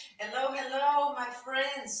Hello, hello, my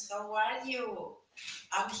friends. How are you?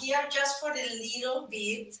 I'm here just for a little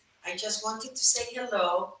bit. I just wanted to say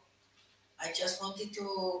hello. I just wanted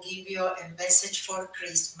to give you a message for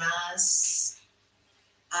Christmas.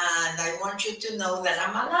 And I want you to know that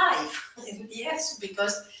I'm alive. Yes,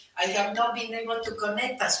 because I have not been able to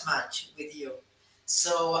connect as much with you.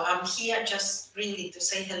 So I'm here just really to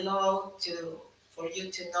say hello to for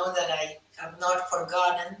you to know that I have not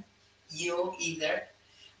forgotten you either.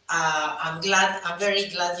 I'm very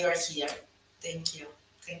glad you're here. Thank you.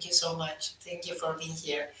 Thank you so much. Thank you for being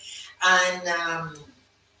here. And,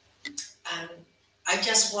 and I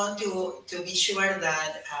just want to be sure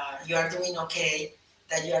that you are doing okay,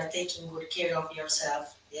 that you are taking good care of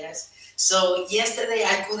yourself. Yes. So yesterday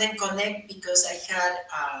I couldn't connect because I had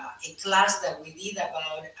a class that we did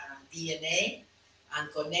about DNA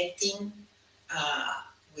and connecting uh,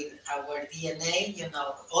 with our DNA,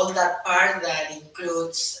 all that part that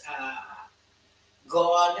includes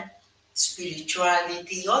God,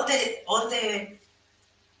 spirituality, all the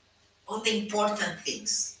important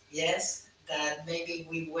things, yes, that maybe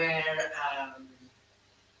we were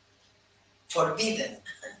forbidden,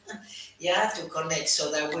 yeah, to connect so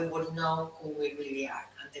that we would know who we really are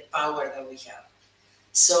and the power that we have.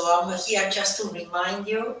 So I'm here just to remind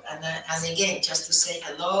you, and again, just to say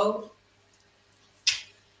hello.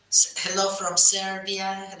 Hello from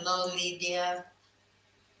Serbia. Hello, Lydia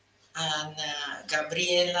and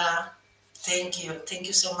Gabriela. Thank you. Thank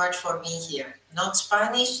you so much for being here. Not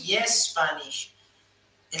Spanish? Yes, Spanish.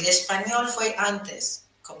 El español fue antes,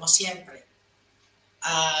 como siempre.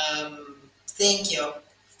 Thank you.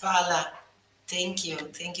 Fala. Thank you.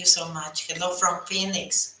 Thank you so much. Hello from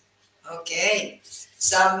Phoenix. Okay.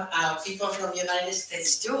 Some people from United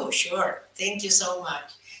States too, sure. Thank you so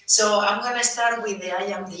much. So I'm going to start with the I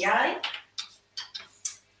am the I.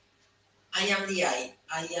 I am the I.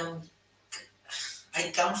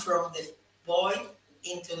 I come from the void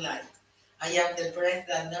into light. I am the breath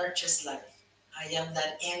that nurtures life. I am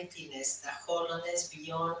that emptiness, that hollowness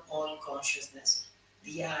beyond all consciousness.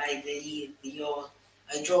 The I, the it, the all.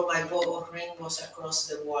 I draw my bow of rainbows across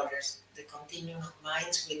the waters, the continuum of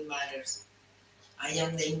minds with matters. I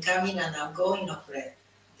am the incoming and outgoing of breath,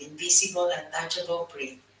 the invisible and touchable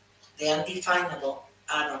breath, the undefinable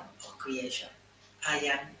atom of creation. I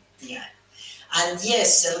am the I. And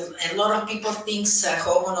yes, a lot of people think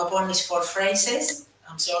Ho'oponopono is for phrases.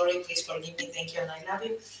 I'm sorry, please forgive me, thank you, and I love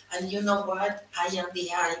you. And you know what? I am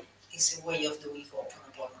the I is a way of doing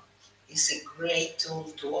Ho'oponopono. It's a great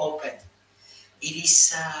tool to open. It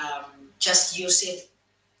is just use it,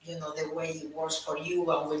 the way it works for you,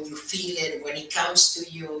 and when you feel it, when it comes to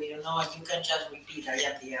you, and you can just repeat, I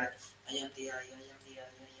am the I, I am the I, I am the I,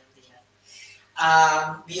 I am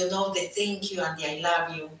the I. The thank you and the I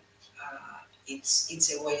love you.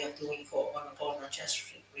 It's a way of doing Ho'oponopono,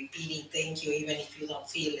 just repeating thank you even if you don't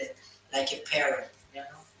feel it, like a parrot,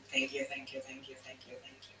 thank you, thank you, thank you, thank you,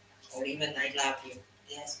 thank you, or even I love you.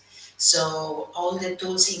 Yes. So all the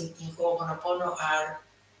tools in Ho'oponopono are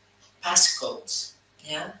passcodes,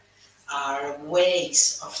 yeah, are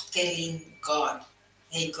ways of telling God,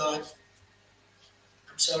 hey God,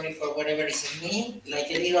 I'm sorry for whatever is in me, like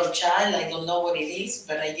a little child. I don't know what it is,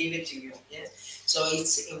 but I give it to you. Yes. So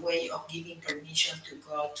it's a way of giving permission to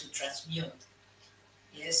God to transmute.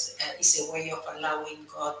 Yes. It's a way of allowing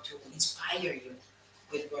God to inspire you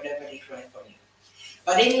with whatever is right for you.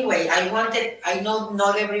 But anyway, I know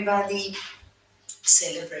not everybody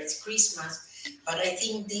celebrates Christmas, but I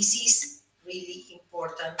think this is really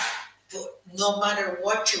important to, no matter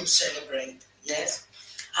what you celebrate. Yes.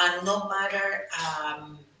 And no matter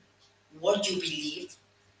what you believe,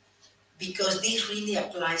 because this really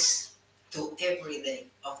applies to every day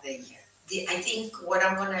of the year. I think what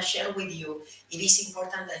I'm going to share with you, it is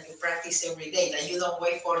important that you practice every day, that you don't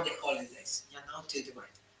wait for the holidays, to do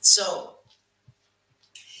it. So,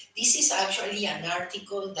 this is actually an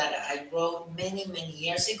article that I wrote many, many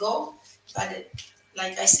years ago, but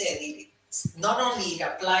like I said, not only it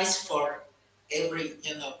applies for every,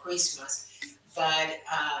 Christmas, but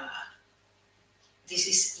this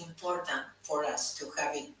is important for us to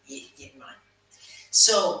have it in mind.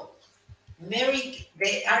 So,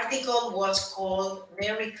 the article was called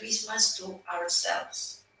Merry Christmas to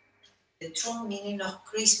Ourselves. The true meaning of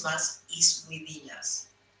Christmas is within us.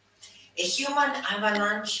 A human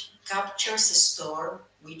avalanche captures a store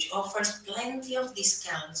which offers plenty of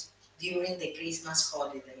discounts during the Christmas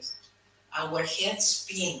holidays. Our head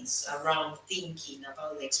spins around thinking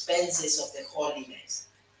about the expenses of the holidays.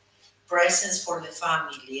 Presents for the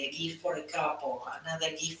family, a gift for a couple, another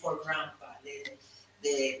gift for grandpa,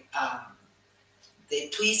 the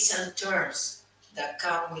twists and turns. that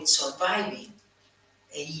come with surviving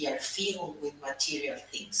a year filled with material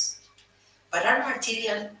things. But are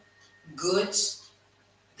material goods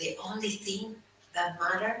the only thing that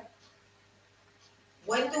matter?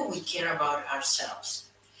 When do we care about ourselves?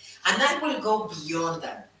 And I will go beyond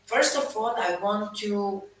that. First of all, I want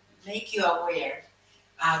to make you aware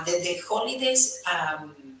that the holidays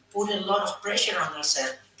put a lot of pressure on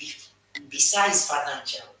ourselves besides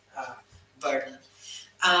financial burden.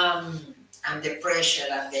 And the pressure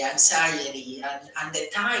and the anxiety and the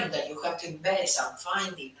time that you have to invest on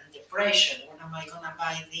finding and the pressure, when am I going to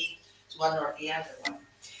buy this one or the other one?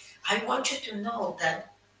 I want you to know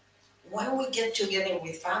that when we get together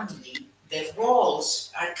with family, the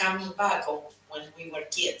roles are coming back of when we were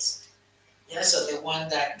kids. Yeah, so the one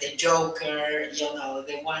that the joker,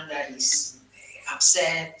 the one that is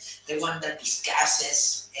upset, the one that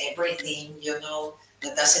discusses everything,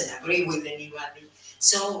 that doesn't agree with anybody.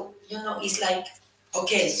 So, it's like,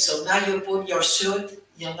 okay, so now you put your suit,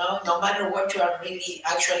 no matter what you are really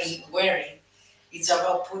actually wearing, it's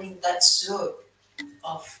about putting that suit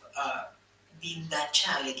of being that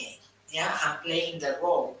child again, yeah, and playing the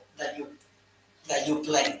role that you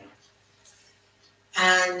play.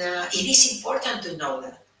 And it is important to know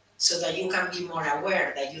that so that you can be more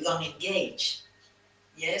aware, that you don't engage.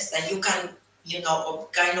 Yes, that you can,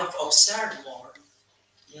 kind of observe more,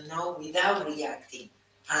 without reacting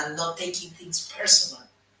and not taking things personal.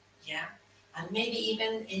 Yeah. And maybe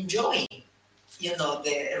even enjoying,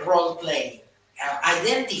 the role playing,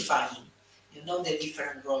 identifying, the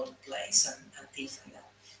different role plays and things like that.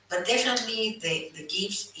 But definitely the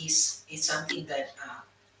gifts is something that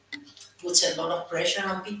puts a lot of pressure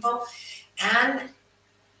on people, and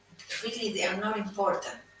really they are not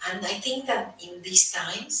important. And I think that in these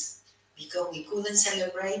times, because we couldn't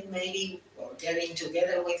celebrate maybe or getting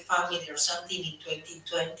together with family or something in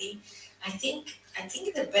 2020, I think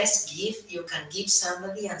the best gift you can give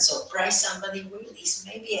somebody and surprise somebody with is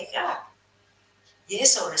maybe a hug,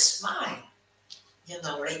 yes, or a smile,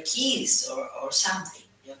 or a kiss or something,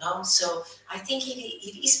 So I think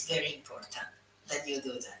it is very important that you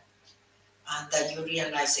do that and that you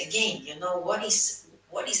realize again, what is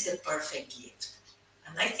the perfect gift?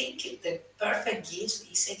 And I think the perfect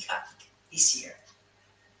gift is a hug this year.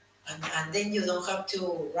 And then you don't have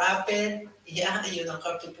to wrap it, yeah, you don't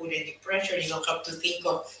have to put any pressure, you don't have to think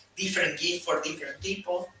of different gifts for different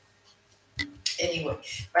people. Anyway,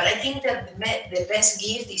 but I think that the best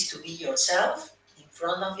gift is to be yourself in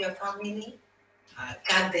front of your family,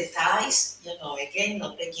 cut the ties, again,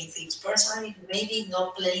 not taking things personally, maybe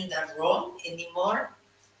not playing that role anymore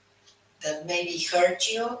that maybe hurt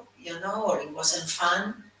you, or it wasn't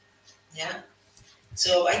fun. Yeah.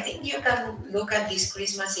 So I think you can look at this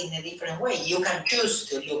Christmas in a different way. You can choose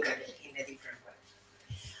to look at it in a different way.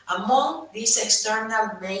 Among these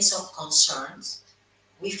external maze of concerns,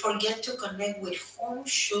 we forget to connect with whom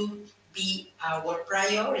should be our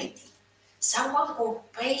priority. Someone who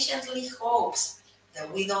patiently hopes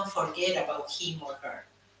that we don't forget about him or her,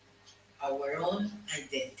 our own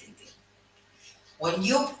identity. When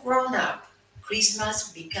you've grown up,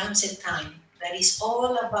 Christmas becomes a time that is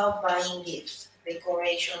all about buying gifts,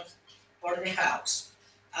 decorations for the house,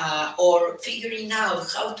 or figuring out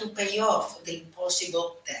how to pay off the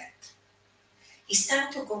impossible debt. It's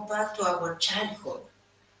time to go back to our childhood,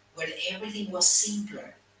 where everything was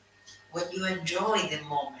simpler, when you enjoyed the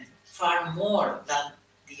moment far more than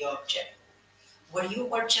the object, where you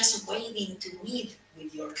were just waiting to meet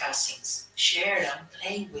with your cousins, share and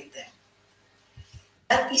play with them.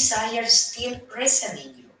 That desire is still present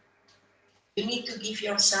in you. You need to give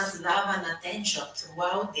yourself love and attention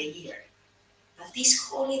throughout the year. But this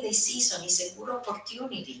holiday season is a good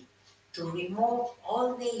opportunity to remove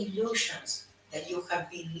all the illusions that you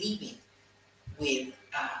have been living with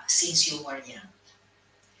since you were young.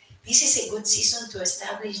 This is a good season to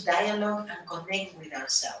establish dialogue and connect with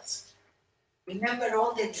ourselves. Remember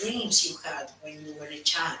all the dreams you had when you were a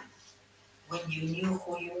child, when you knew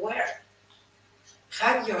who you were.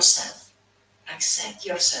 Hug yourself, accept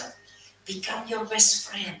yourself, become your best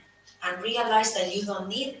friend, and realize that you don't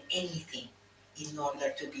need anything in order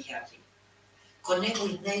to be happy. Connect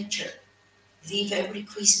with nature. Live every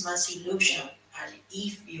Christmas illusion as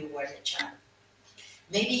if you were a child.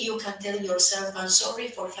 Maybe you can tell yourself, I'm sorry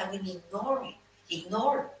for having ignored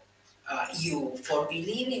you, for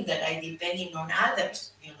believing that I depending on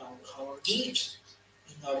others, or gifts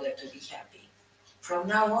in order to be happy. From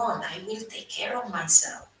now on, I will take care of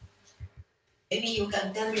myself. Maybe you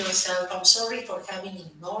can tell yourself, I'm sorry for having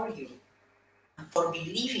ignored you and for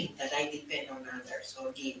believing that I depend on others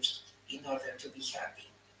or gifts in order to be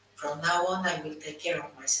happy. From now on, I will take care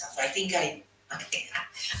of myself. I think I Okay.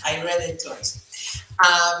 I read it twice.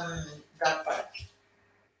 That part.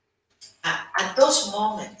 At those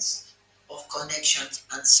moments of connection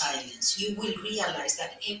and silence, you will realize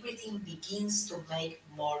that everything begins to make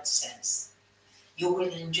more sense. You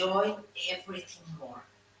will enjoy everything more,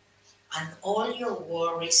 and all your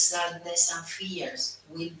worries, sadness, and fears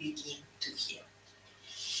will begin to heal.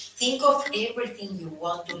 Think of everything you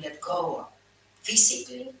want to let go of,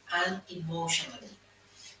 physically and emotionally.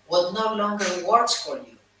 What no longer works for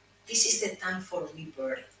you. This is the time for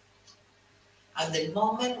rebirth. At the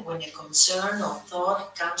moment when a concern or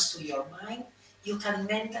thought comes to your mind, you can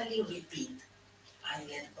mentally repeat, I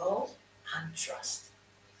let go and trust.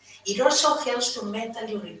 It also helps to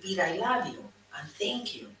mentally repeat, I love you and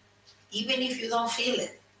thank you, even if you don't feel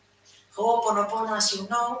it. Ho'oponopono, as you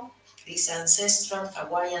know, this ancestral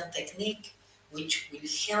Hawaiian technique, which will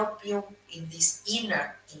help you in this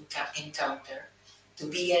inner encounter to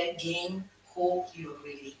be again who you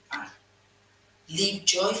really are. Live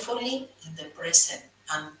joyfully in the present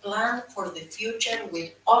and plan for the future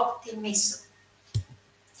with optimism.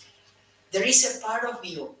 There is a part of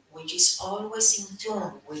you which is always in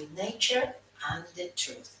tune with nature and the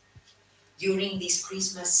truth. During this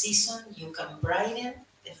Christmas season, you can brighten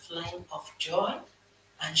the flame of joy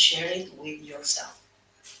and share it with yourself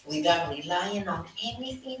without relying on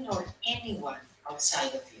anything or anyone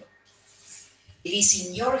outside of you. It is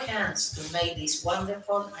in your hands to make this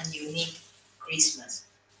wonderful and unique Christmas.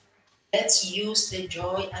 Let's use the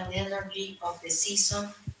joy and energy of the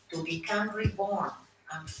season to become reborn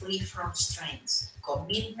and free from strains,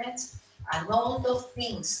 commitments, and all those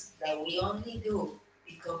things that we only do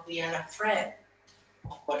because we are afraid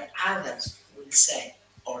of what others will say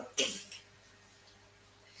or think.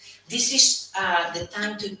 This is the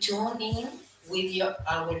time to tune in with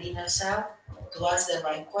our inner self, to ask the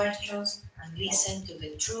right questions and listen to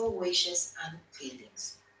the true wishes and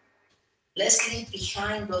feelings. Let's leave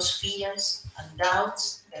behind those fears and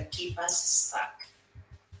doubts that keep us stuck.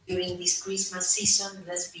 During this Christmas season,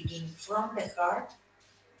 let's begin from the heart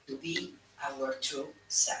to be our true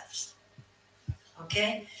selves.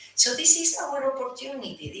 Okay? So this is our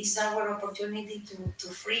opportunity. This is our opportunity to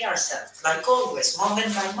free ourselves, like always,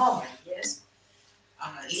 moment by moment, yes?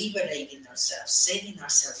 Liberating ourselves, setting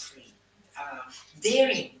ourselves free,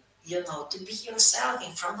 daring, to be yourself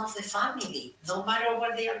in front of the family, no matter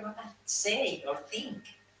what they are going to say or think.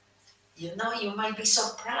 You might be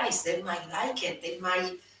surprised. They might like it. You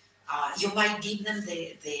might give them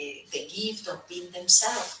the gift of being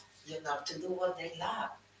themselves, to do what they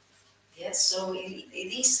love. Yes, so it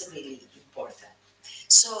is really important.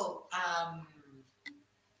 So,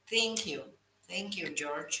 thank you. Thank you,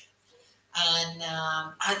 George. And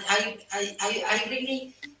I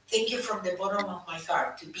really thank you from the bottom of my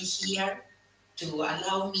heart to be here, to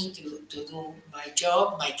allow me to do my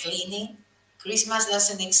job, my cleaning. Christmas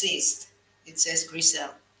doesn't exist. It says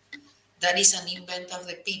Grisel. That is an invent of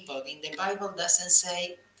the people. In the Bible doesn't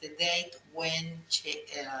say the date when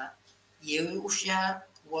Yehusha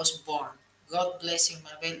was born. God bless you,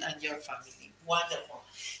 Mabel, and your family. Wonderful.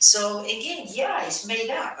 So again, yeah, it's made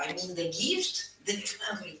up. I mean, the gifts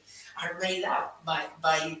definitely are made up by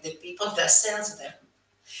the people that sells them,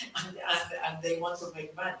 and they want to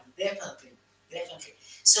make money. Definitely, definitely.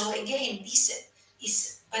 So again, this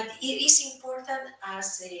is, but it is important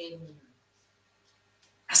as an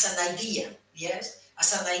idea, yes,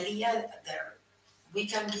 as an idea that we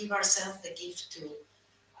can give ourselves the gift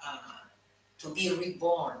uh, to be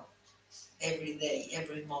reborn every day,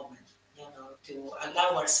 every moment, to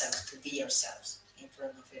allow ourselves to be ourselves in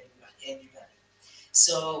front of anybody.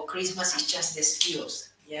 So Christmas is just the excuse,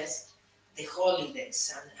 yes, the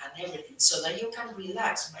holidays and everything, so that you can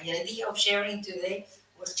relax. My idea of sharing today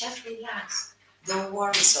was just relax. Don't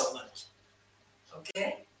worry so much.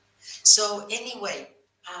 Okay? So anyway,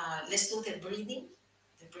 let's do the breathing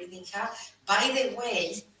half. By the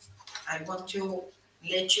way, I want to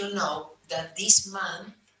let you know that this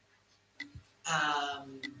month,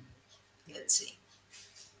 um, let's see.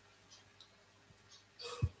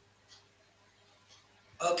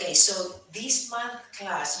 Okay, so this month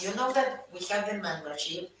class, you know that we have the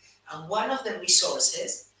membership, and one of the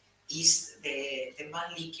resources is the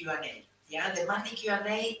monthly Q&A. Yeah, the monthly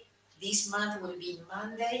Q&A this month will be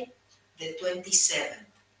Monday, the 27th.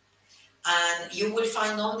 And you will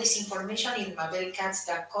find all this information in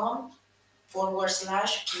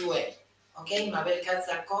mabelcats.com/QA. Okay,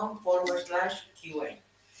 mabelcats.com/QA.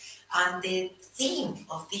 And the theme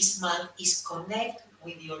of this month is connect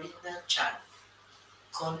with your inner child.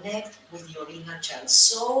 Connect with your inner child.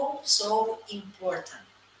 So, so important.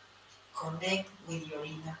 Connect with your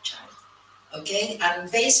inner child. Okay,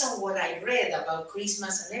 and based on what I read about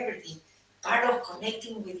Christmas and everything, part of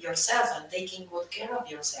connecting with yourself and taking good care of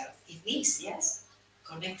yourself is this, yes,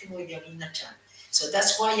 connecting with your inner child. So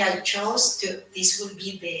that's why I chose to. This will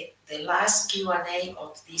be the last Q&A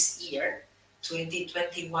of this year,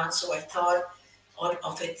 2021. So I thought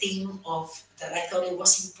of a theme of that I thought it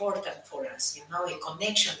was important for us. You know, a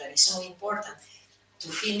connection that is so important to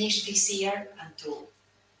finish this year and to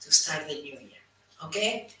start the new year.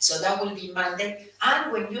 Okay, so that will be Monday.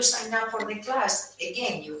 And when you sign up for the class,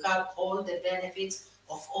 again, you have all the benefits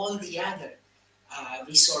of all the other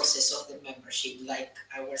resources of the membership, like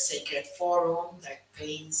our sacred forum that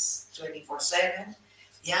cleans 24/7.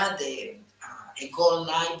 Yeah, the a gold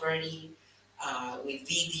library with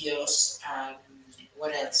videos.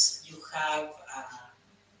 What else? You have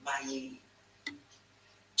my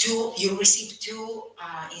you receive two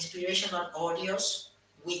inspirational audios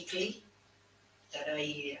weekly that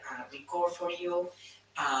I record for you,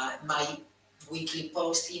 my weekly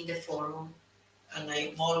post in the forum, and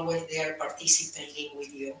I'm always there participating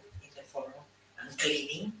with you in the forum and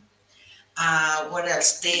cleaning. What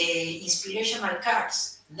else? The inspirational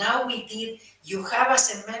cards. Now we did, you have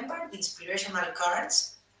as a member the inspirational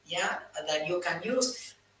cards, yeah, that you can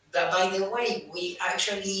use. But by the way, we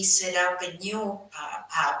actually set up a new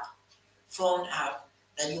app, phone app,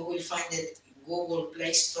 that you will find it Google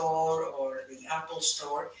Play Store or the Apple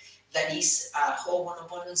Store, that is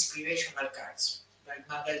Ho'oponopono inspirational cards by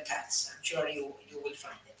Mabel Katz. I'm sure you will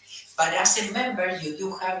find it. But as a member, you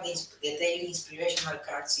do have the daily inspirational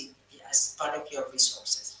cards as part of your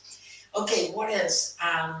resources. Okay, what else?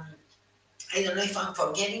 I don't know if I'm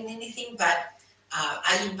forgetting anything, but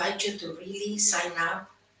I invite you to really sign up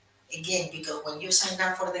again, because when you sign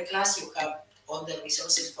up for the class, you have all the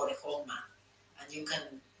resources for the whole month, and you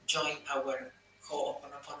can join our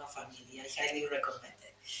Ho'oponopono family. I highly recommend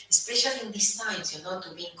it, especially in these times. You know,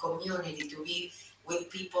 to be in community, to be with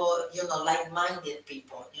people, you know, like-minded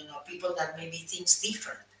people. You know, people that maybe thinks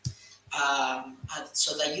different, and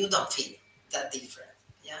so that you don't feel that different.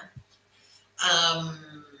 Yeah.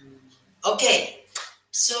 Okay.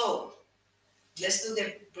 So let's do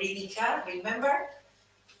the breathing card. Remember,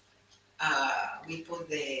 we put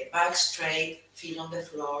the back straight, feet on the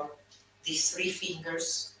floor, these three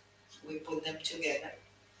fingers, we put them together,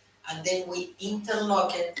 and then we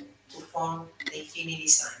interlock it to form the infinity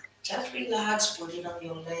sign. Just relax, put it on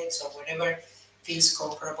your legs or wherever feels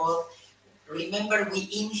comfortable. Remember, we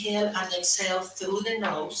inhale and exhale through the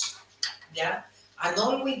nose, yeah? And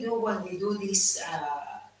all we do when we do this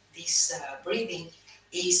breathing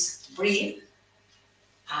is breathe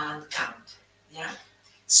and count, yeah?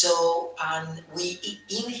 So, and we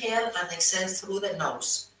inhale and exhale through the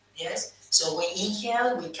nose. Yes. So we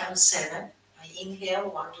inhale, we count 7. I inhale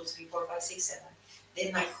 1, 2, 3, 4, 5, 6, 7.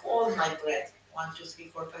 Then I hold my breath 1, 2, 3,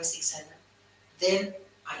 4, 5, 6, 7. Then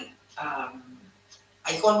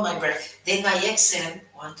I hold my breath. Then I exhale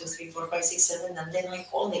 1, 2, 3, 4, 5, 6, 7, and then I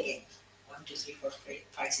hold again 1, 2, 3, 4,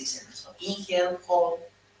 5, 6, 7. So inhale, hold,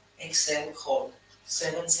 exhale, hold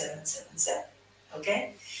 7, 7, 7, 7.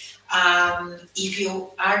 Okay. If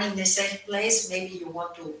you are in a safe place, maybe you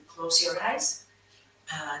want to close your eyes,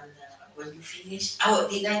 and when you finish, oh,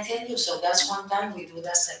 did I tell you? So that's one time, we do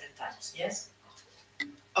that 7 times, yes?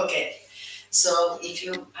 Okay, so if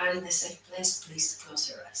you are in a safe place, please close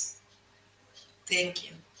your eyes. Thank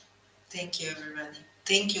you. Thank you, everybody.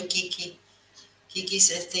 Thank you, Kiki. Kiki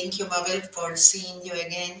says, thank you, Mabel, for seeing you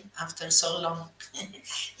again after so long.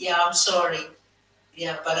 Yeah, I'm sorry.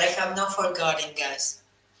 Yeah, but I have not forgotten, guys.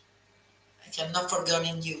 I have not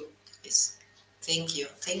forgotten you. Yes. Thank you.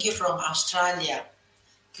 Thank you from Australia.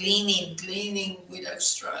 Cleaning with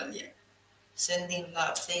Australia. Sending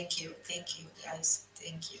love. Thank you. Thank you, guys.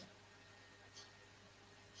 Thank you.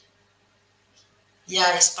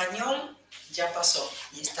 Ya, español ya pasó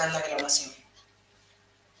y está en la grabación.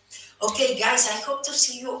 Okay, guys, I hope to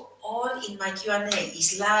see you all in my Q&A.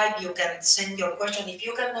 It's live. You can send your question. If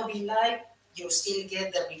you cannot be live, you still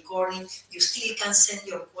get the recording. You still can send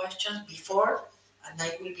your questions before, and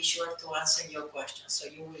I will be sure to answer your questions. So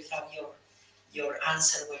you will have your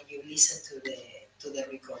answer when you listen to the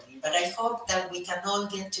recording. But I hope that we can all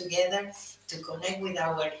get together to connect with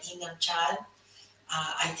our inner child.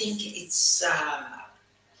 I think it's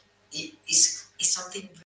something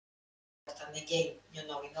very important, again, you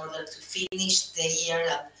know, in order to finish the year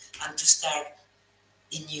and to start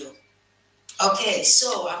in new. Okay,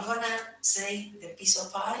 so I'm gonna say the peace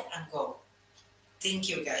of I and go. Thank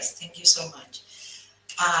you, guys. Thank you so much.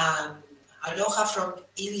 Aloha from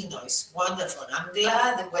Illinois. Wonderful. I'm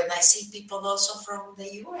glad when I see people also from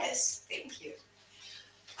the US. Thank you.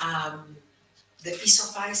 The peace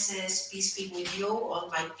of I says, peace be with you, all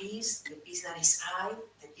my peace, the peace that is I,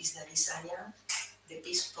 the peace that is I am, the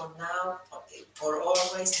peace for now, for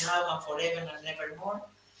always, now and forever and evermore.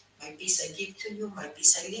 My peace I give to you, my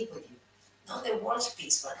peace I live with you. Not the world's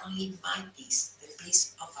peace, but only my peace, the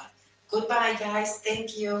peace of I. Goodbye, guys.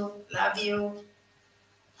 Thank you. Love you.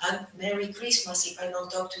 And Merry Christmas if I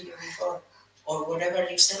don't talk to you before, or whatever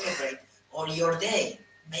you celebrate, or your day.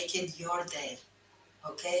 Make it your day.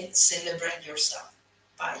 Okay? Celebrate yourself.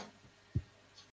 Bye.